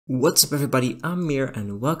What's up everybody, I'm Mear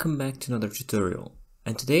and welcome back to another tutorial.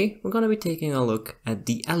 And today we're going to be taking a look at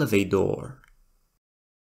the Eleva-Door.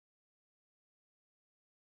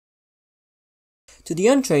 To the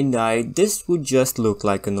untrained eye, this would just look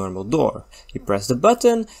like a normal door. You press the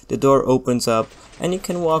button, the door opens up and you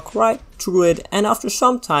can walk right through it, and after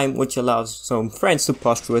some time, which allows some friends to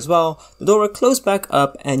pass through as well, the door will close back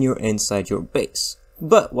up and you're inside your base.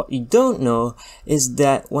 But what you don't know is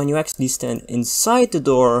that when you actually stand inside the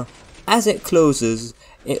door, as it closes,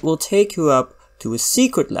 it will take you up to a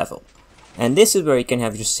secret level. And this is where you can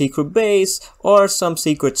have your secret base or some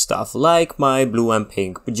secret stuff like my blue and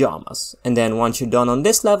pink pajamas. And then once you're done on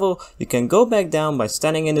this level, you can go back down by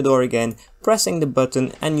standing in the door again, pressing the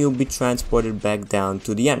button, and you'll be transported back down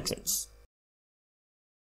to the entrance.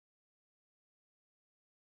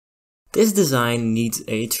 This design needs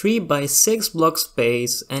a 3 by 6 block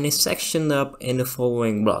space and is sectioned up in the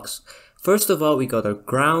following blocks. First of all, we got our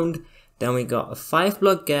ground, then we got a 5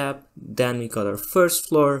 block gap, then we got our first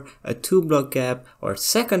floor, a 2 block gap, our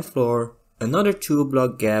second floor, another 2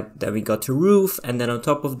 block gap, then we got the roof, and then on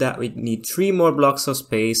top of that we need 3 more blocks of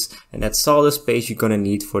space, and that's all the space you're gonna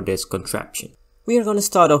need for this contraption. We are going to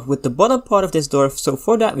start off with the bottom part of this door, so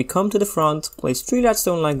for that we come to the front, place 3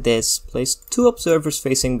 redstone like this, place 2 observers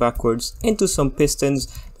facing backwards into some pistons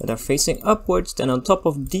that are facing upwards, then on top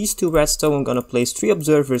of these 2 redstone I'm going to place 3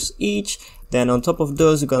 observers each, then on top of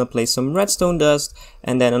those we're going to place some redstone dust,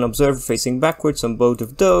 and then an observer facing backwards on both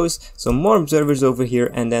of those, some more observers over here,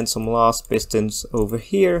 and then some last pistons over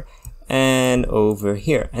here and over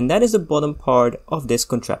here. And that is the bottom part of this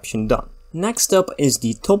contraption done. Next up is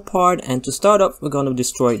the top part, and to start off we're gonna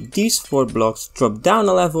destroy these 4 blocks, drop down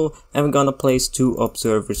a level, and we're gonna place 2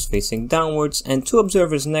 observers facing downwards and 2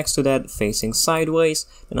 observers next to that facing sideways.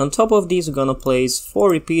 And on top of these we're gonna place 4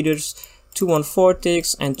 repeaters, 2 on 4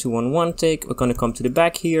 ticks and 2 on 1 tick. We're gonna come to the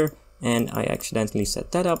back here, and I accidentally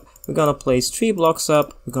set that up. We're gonna place 3 blocks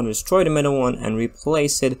up, we're gonna destroy the middle one and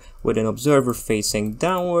replace it with an observer facing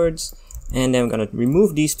downwards. And then we're gonna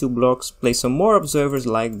remove these 2 blocks, place some more observers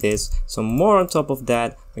like this, some more on top of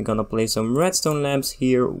that. We're gonna place some redstone lamps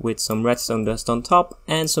here with some redstone dust on top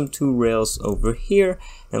and some 2 rails over here.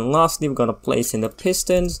 And lastly we're gonna place in the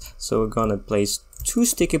pistons, so we're gonna place 2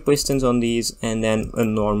 sticky pistons on these and then a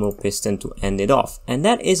normal piston to end it off. And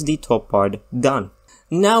that is the top part done.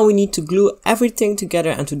 Now we need to glue everything together,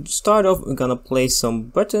 and to start off we're gonna place some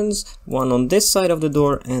buttons, one on this side of the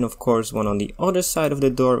door and of course one on the other side of the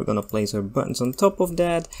door. We're gonna place our buttons on top of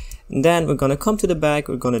that, and then we're gonna come to the back,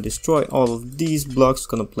 we're gonna destroy all of these blocks,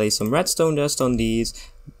 we're gonna place some redstone dust on these,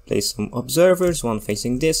 place some observers, one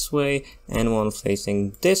facing this way and one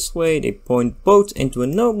facing this way. They point both into a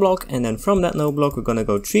no block, and then from that no block we're gonna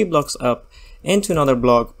go 3 blocks up into another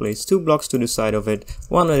block, place 2 blocks to the side of it,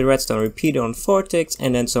 one with a redstone repeater on 4 ticks,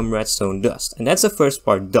 and then some redstone dust. And that's the first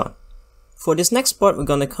part done. For this next part we're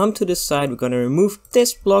gonna come to the side, we're gonna remove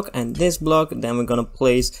this block and this block, then we're gonna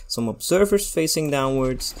place some observers facing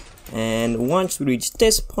downwards, and once we reach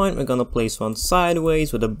this point we're gonna place one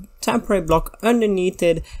sideways with a temporary block underneath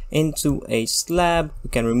it into a slab.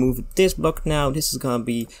 We can remove this block now. This is gonna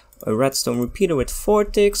be a redstone repeater with 4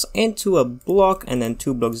 ticks into a block, and then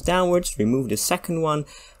 2 blocks downwards, remove the second one,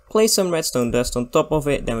 place some redstone dust on top of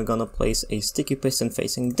it. Then we're gonna place a sticky piston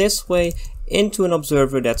facing this way into an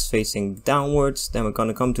observer that's facing downwards. Then we're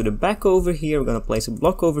gonna come to the back over here, we're gonna place a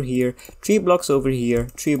block over here, 3 blocks over here,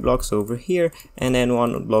 3 blocks over here, and then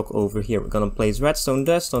 1 block over here. We're gonna place redstone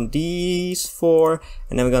dust on these 4,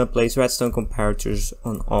 and then we're gonna place redstone comparators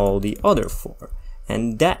on all the other 4.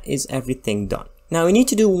 And that is everything done. Now we need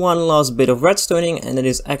to do one last bit of redstoning, and that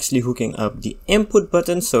is actually hooking up the input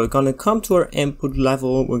button. So we're gonna come to our input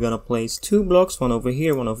level, we're gonna place 2 blocks, one over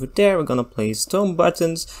here, one over there. We're gonna place stone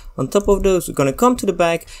buttons. On top of those we're gonna come to the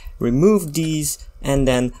back, remove these, and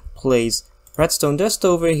then place redstone dust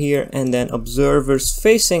over here, and then observers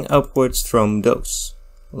facing upwards from those,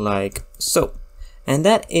 like so. And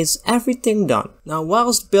that is everything done. Now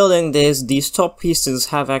whilst building this, these top pistons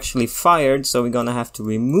have actually fired, so we're gonna have to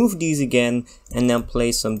remove these again and then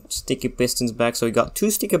place some sticky pistons back. So we got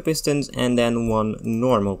 2 sticky pistons and then 1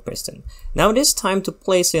 normal piston. Now it is time to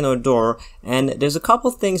place in our door, and there's a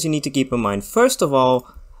couple things you need to keep in mind. First of all,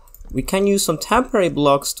 we can use some temporary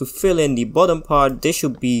blocks to fill in the bottom part. This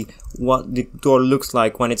should be what the door looks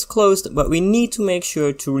like when it's closed, but we need to make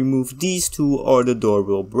sure to remove these 2 or the door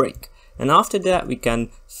will break. And after that we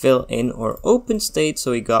can fill in our open state,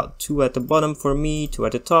 so we got 2 at the bottom for me, 2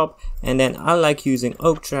 at the top, and then I like using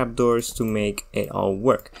oak trapdoors to make it all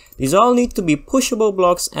work. These all need to be pushable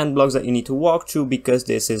blocks and blocks that you need to walk through, because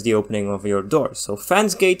this is the opening of your door. So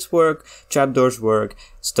fence gates work, trapdoors work,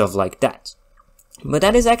 stuff like that. But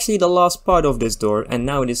that is actually the last part of this door, and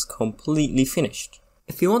now it is completely finished.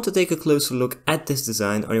 If you want to take a closer look at this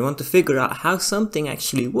design, or you want to figure out how something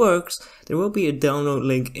actually works, there will be a download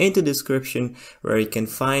link in the description where you can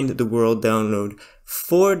find the world download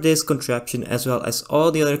for this contraption as well as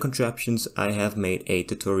all the other contraptions I have made a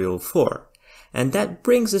tutorial for. And that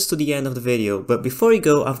brings us to the end of the video, but before we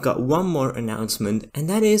go, I've got one more announcement, and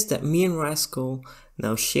that is that me and Rascal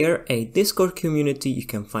now share a Discord community. You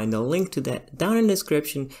can find a link to that down in the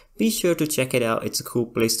description. Be sure to check it out. It's a cool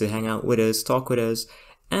place to hang out with us, talk with us,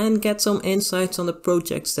 and get some insights on the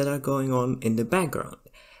projects that are going on in the background.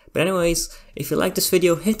 But anyways, if you like this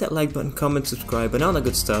video, hit that like button, comment, subscribe, and all that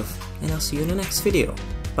good stuff, and I'll see you in the next video.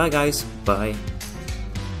 Bye guys, bye.